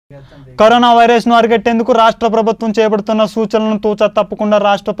Corona virus ను అరికట్టేందుకు రాష్ట్ర ప్రభుత్వం చేపడుతున్న సూచనలను తూచా తప్పకుండా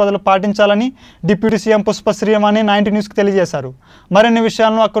రాష్ట్ర ప్రజలు పాటించాలని డిప్యూటీ సీఎం పుష్పశ్రీవాణి 90 న్యూస్ కి తెలియజేశారు. మరిన్ని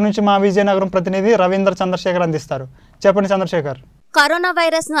విషయాలను అక్కడి నుంచి మా విజయనగరం ప్రతినిధి రవీంద్ర చంద్రశేఖర్ అందిస్తారు. చెప్పండి చంద్రశేఖర్. కరోనా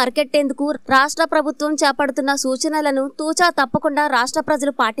వైరస్ ను అరికట్టేందుకు రాష్ట్ర ప్రభుత్వం చేపడుతున్న సూచనలను తూచా తప్పకుండా రాష్ట్ర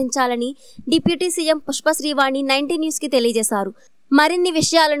ప్రజలు పాటించాలని డిప్యూటీ సీఎం పుష్పశ్రీవాణి 90 న్యూస్ కి తెలియజేశారు. మరిన్ని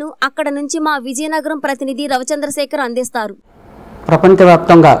విషయాలను అక్కడ నుంచి మా విజయనగరం ప్రతినిధి రవిచంద్రశేఖర్ అందిస్తారు.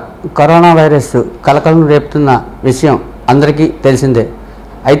 ప్రపంచవ్యాప్తంగా కరోనా వైరస్ కలకలం రేపుతున్న విషయం అందరికీ తెలిసిందే.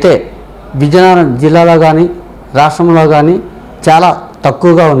 అయితే విజయనగరం జిల్లాలో కానీ రాష్ట్రంలో కానీ చాలా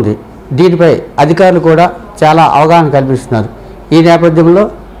తక్కువగా ఉంది. దీనిపై అధికారులు కూడా చాలా అవగాహన కల్పిస్తున్నారు. ఈ నేపథ్యంలో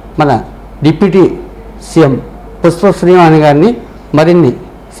మన డిప్యూటీ సీఎం పుష్పశ్రీవాణి గారిని మరిన్ని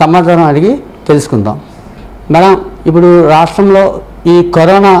సమాచారం అడిగి తెలుసుకుందాం. మేడం, ఇప్పుడు రాష్ట్రంలో ఈ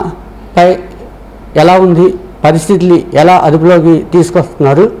కరోనాపై ఎలా ఉంది, పరిస్థితులు ఎలా అదుపులోకి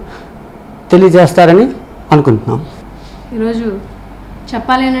తీసుకొస్తున్నారు తెలియజేస్తారని అనుకుంటున్నాం. ఈరోజు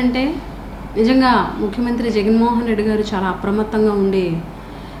చెప్పాలేనంటే నిజంగా ముఖ్యమంత్రి జగన్మోహన్ రెడ్డి గారు చాలా అప్రమత్తంగా ఉండి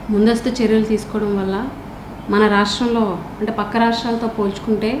ముందస్తు చర్యలు తీసుకోవడం వల్ల మన రాష్ట్రంలో అంటే పక్క రాష్ట్రాలతో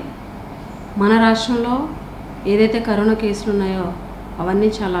పోల్చుకుంటే మన రాష్ట్రంలో ఏదైతే కరోనా కేసులు ఉన్నాయో అవన్నీ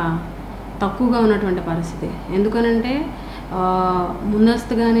చాలా తక్కువగా ఉన్నటువంటి పరిస్థితి. ఎందుకనంటే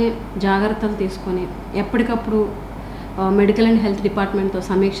ముందస్తుగానే జాగ్రత్తలు తీసుకొని ఎప్పటికప్పుడు మెడికల్ అండ్ హెల్త్ డిపార్ట్మెంట్తో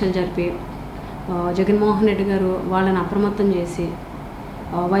సమీక్షలు జరిపి జగన్మోహన్ రెడ్డి గారు వాళ్ళని అప్రమత్తం చేసి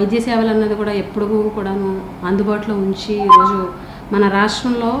వైద్య సేవలు అన్నది కూడా ఎప్పుడు కూడాను అందుబాటులో ఉంచి ఈరోజు మన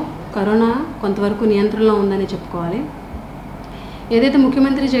రాష్ట్రంలో కరోనా కొంతవరకు నియంత్రణలో ఉందని చెప్పుకోవాలి. ఏదైతే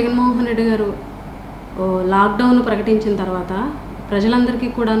ముఖ్యమంత్రి జగన్మోహన్ రెడ్డి గారు లాక్డౌన్ ప్రకటించిన తర్వాత ప్రజలందరికీ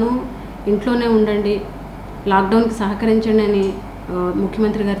కూడాను ఇంట్లోనే ఉండండి, లాక్డౌన్కి సహకరించండి అని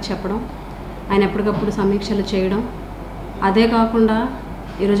ముఖ్యమంత్రి గారు చెప్పడం, ఆయన ఎప్పటికప్పుడు సమీక్షలు చేయడం, అదే కాకుండా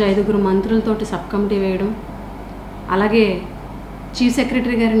ఈరోజు 5 మంత్రులతోటి సబ్ కమిటీ వేయడం, అలాగే చీఫ్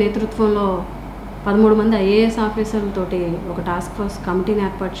సెక్రటరీ గారి నేతృత్వంలో 13 మంది ఐఏఎస్ ఆఫీసర్లతోటి ఒక టాస్క్ ఫోర్స్ కమిటీని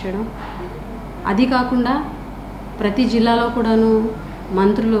ఏర్పాటు చేయడం, అది కాకుండా ప్రతి జిల్లాలో కూడాను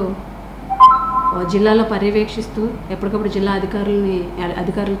మంత్రులు జిల్లాలో పర్యవేక్షిస్తూ ఎప్పటికప్పుడు జిల్లా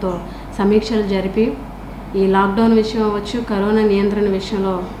అధికారులతో సమీక్షలు జరిపి ఈ లాక్డౌన్ విషయం అవ్వచ్చు, కరోనా నియంత్రణ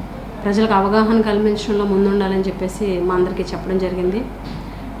విషయంలో ప్రజలకు అవగాహన కల్పించడంలో ముందుండాలని చెప్పేసి మా అందరికీ చెప్పడం జరిగింది.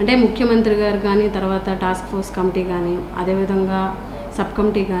 అంటే ముఖ్యమంత్రి గారు కానీ, తర్వాత టాస్క్ ఫోర్స్ కమిటీ కానీ, అదేవిధంగా సబ్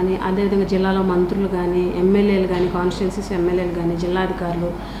కమిటీ కానీ, అదేవిధంగా జిల్లాలో మంత్రులు కానీ, ఎమ్మెల్యేలు కానీ, కాన్స్టిట్యున్సీస్ ఎమ్మెల్యేలు కానీ, జిల్లా అధికారులు,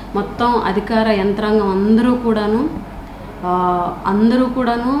 మొత్తం అధికార యంత్రాంగం అందరూ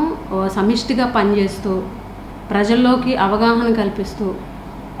కూడాను సమిష్టిగా పనిచేస్తూ ప్రజల్లోకి అవగాహన కల్పిస్తూ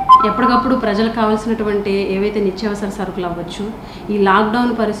ఎప్పటికప్పుడు ప్రజలకు కావాల్సినటువంటి ఏవైతే నిత్యావసర సరుకులు అవ్వచ్చు, ఈ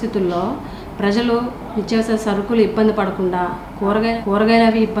లాక్డౌన్ పరిస్థితుల్లో ప్రజలు నిత్యావసర సరుకులు ఇబ్బంది పడకుండా, కూరగాయలు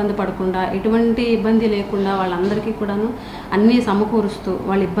అవి ఇబ్బంది పడకుండా, ఎటువంటి ఇబ్బంది లేకుండా వాళ్ళందరికీ కూడాను అన్నీ సమకూరుస్తూ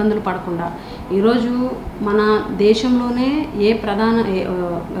వాళ్ళు ఇబ్బందులు పడకుండా ఈరోజు మన దేశంలోనే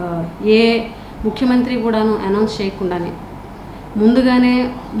ఏ ముఖ్యమంత్రి కూడాను అనౌన్స్ చేయకుండానే ముందు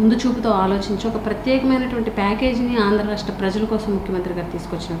చూపుతో ఆలోచించి ఒక ప్రత్యేకమైనటువంటి ప్యాకేజీని ఆంధ్ర రాష్ట్ర ప్రజల కోసం ముఖ్యమంత్రి గారు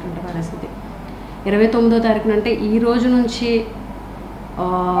తీసుకొచ్చినటువంటి పరిస్థితి. 29వ తారీఖున అంటే ఈ రోజు నుంచి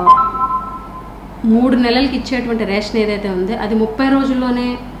 3 నెలలకి ఇచ్చేటువంటి రేషన్ ఏదైతే ఉందో అది 30 రోజుల్లోనే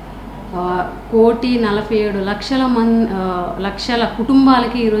 1,47,00,000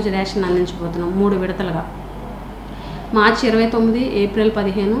 కుటుంబాలకి ఈరోజు రేషన్ అందించబోతున్నాం 3 విడతలుగా. మార్చి 29, ఏప్రిల్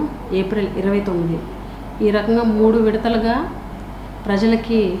 15, ఏప్రిల్ 29 ఈ రకంగా 3 విడతలుగా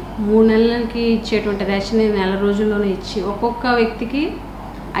ప్రజలకి 3 నెలలకి ఇచ్చేటువంటి రేషన్ నెల రోజుల్లోనే ఇచ్చి ఒక్కొక్క వ్యక్తికి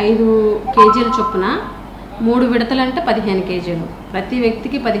 5 కేజీల చొప్పున 3 విడతలు అంటే 15 కేజీలు, ప్రతి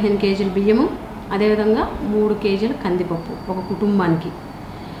వ్యక్తికి 15 కేజీలు బియ్యము, అదేవిధంగా 3 కేజీలు కందిపప్పు ఒక కుటుంబానికి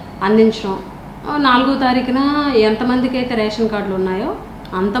అందించడం. 4వ తారీఖున ఎంతమందికి అయితే రేషన్ కార్డులు ఉన్నాయో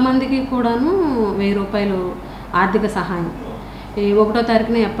అంతమందికి కూడాను 1000 రూపాయలు ఆర్థిక సహాయం. 1వ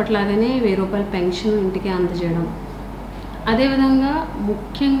తారీఖున ఎప్పటిలాగానే 1000 రూపాయల పెన్షన్ ఇంటికి అందజేయడం. అదేవిధంగా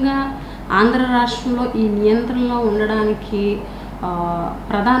ముఖ్యంగా ఆంధ్ర రాష్ట్రంలో ఈ నియంత్రణలో ఉండడానికి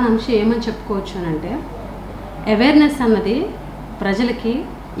ప్రధాన అంశం ఏమని చెప్పుకోవచ్చు అని అంటే అవేర్నెస్ అన్నది ప్రజలకి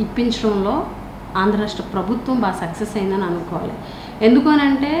ఇప్పించడంలో ఆంధ్ర రాష్ట్ర ప్రభుత్వం బాగా సక్సెస్ అయిందని అనుకోవాలి. ఎందుకు అని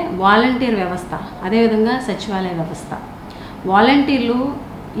అంటే వాలంటీర్ వ్యవస్థ, అదేవిధంగా సచివాలయ వ్యవస్థ. వాలంటీర్లు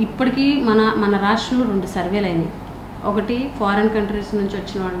ఇప్పటికీ మన రాష్ట్రంలో 2 సర్వేలు అయినాయి. ఒకటి ఫారిన్ కంట్రీస్ నుంచి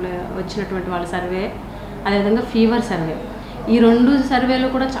వచ్చినటువంటి వాళ్ళ సర్వే, అదేవిధంగా ఫీవర్ సర్వే. ఈ 2 సర్వేలు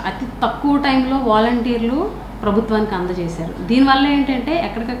కూడా అతి తక్కువ టైంలో వాలంటీర్లు ప్రభుత్వానికి అందజేశారు. దీనివల్ల ఏంటంటే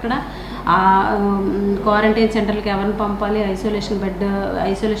ఎక్కడికక్కడ క్వారంటైన్ సెంటర్లకి ఎవరిని పంపాలి, ఐసోలేషన్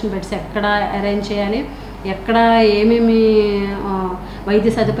బెడ్స్ ఎక్కడ అరేంజ్ చేయాలి, ఎక్కడ ఏమేమి వైద్య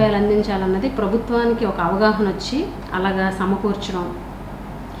సదుపాయాలు అందించాలన్నది ప్రభుత్వానికి ఒక అవగాహన వచ్చి అలాగా సమకూర్చడం.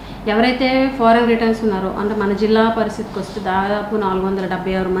 ఎవరైతే ఫారెన్ రిటర్న్స్ ఉన్నారో అంటే మన జిల్లా పరిస్థితికి వస్తే దాదాపు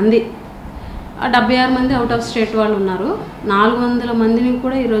 476 మంది, ఆ 76 మంది అవుట్ ఆఫ్ స్టేట్ వాళ్ళు ఉన్నారు. 400 మందిని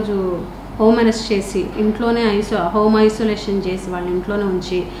కూడా ఈరోజు హోమ్ అరెస్ట్ చేసి ఇంట్లోనే హోమ్ ఐసోలేషన్ చేసి వాళ్ళ ఇంట్లోనే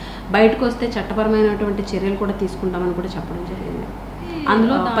ఉంచి బయటకు వస్తే చట్టపరమైనటువంటి చర్యలు కూడా తీసుకుంటామని కూడా చెప్పడం జరిగింది.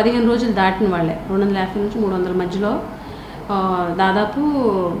 అందులో 15 రోజులు దాటిన వాళ్ళే 250 నుంచి 300 మధ్యలో దాదాపు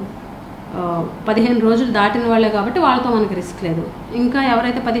 15 రోజులు దాటిన వాళ్ళే కాబట్టి వాళ్ళతో మనకి రిస్క్ లేదు. ఇంకా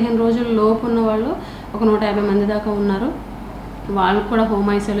ఎవరైతే 15 రోజుల లోపు ఉన్న వాళ్ళు ఒక 150 మంది దాకా ఉన్నారు. వాళ్ళకు కూడా హోమ్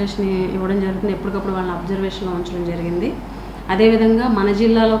ఐసోలేషన్ ఇవ్వడం జరుగుతుంది. ఎప్పటికప్పుడు వాళ్ళని అబ్జర్వేషన్లో ఉంచడం జరిగింది. అదేవిధంగా మన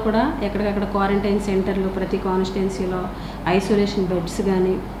జిల్లాలో కూడా ఎక్కడికక్కడ క్వారంటైన్ సెంటర్లు ప్రతి కాన్స్టిట్యున్సీలో ఐసోలేషన్ బెడ్స్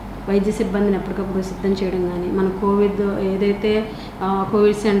కానీ వైద్య సిబ్బందిని ఎప్పటికప్పుడు సిద్ధం చేయడం కానీ మన కోవిడ్ ఏదైతే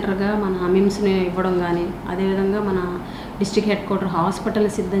కోవిడ్ సెంటర్గా మన మిమ్స్ని ఇవ్వడం కానీ అదేవిధంగా మన డిస్ట్రిక్ట్ హెడ్ క్వార్టర్ హాస్పిటల్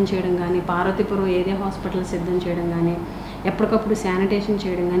సిద్ధం చేయడం కానీ పార్వతీపురం ఏరియా హాస్పిటల్ సిద్ధం చేయడం కానీ ఎప్పటికప్పుడు శానిటేషన్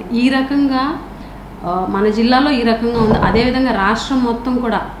చేయడం కానీ ఈ రకంగా మన జిల్లాలో ఈ రకంగా ఉంది. అదేవిధంగా రాష్ట్రం మొత్తం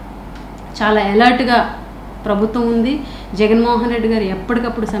కూడా చాలా అలర్ట్గా ప్రభుత్వం ఉంది. జగన్మోహన్ రెడ్డి గారు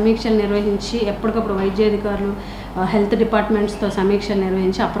ఎప్పటికప్పుడు సమీక్షలు నిర్వహించి ఎప్పటికప్పుడు వైద్యాధికారులు హెల్త్ డిపార్ట్మెంట్స్తో సమీక్షలు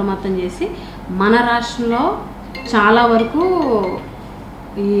నిర్వహించి అప్రమత్తం చేసి మన రాష్ట్రంలో చాలా వరకు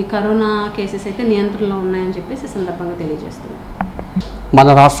ఈ కరోనా కేసెస్ అయితే నియంత్రణలో ఉన్నాయని చెప్పేసి సందర్భంగా తెలియజేస్తున్నాం. మన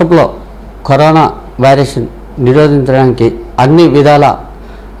రాష్ట్రంలో కరోనా వైరస్ నిరోధించడానికి అన్ని విధాల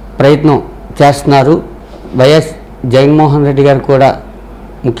ప్రయత్నం చేస్తున్నారు. వైఎస్ జగన్మోహన్ రెడ్డి గారు కూడా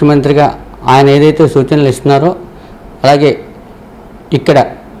ముఖ్యమంత్రిగా ఆయన ఏదైతే సూచనలు ఇస్తున్నారో అలాగే ఇక్కడ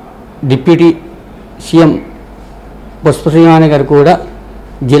డిప్యూటీ సీఎం పుష్పశ్రీవాణి గారు కూడా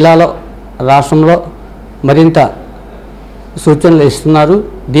జిల్లాలో రాష్ట్రంలో మరింత సూచనలు ఇస్తున్నారు.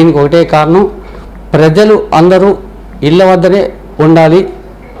 దీనికి ఒకటే కారణం, ప్రజలు అందరూ ఇళ్ళ వద్దనే ఉండాలి.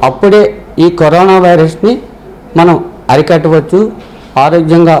 అప్పుడే ఈ కరోనా వైరస్ని మనం అరికట్టవచ్చు,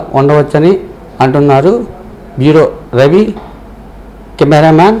 ఆరోగ్యంగా ఉండవచ్చని అంటున్నారు. Bureau Ravi,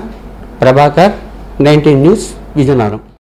 cameraman Prabhakar, 19 news, Vizianagaram.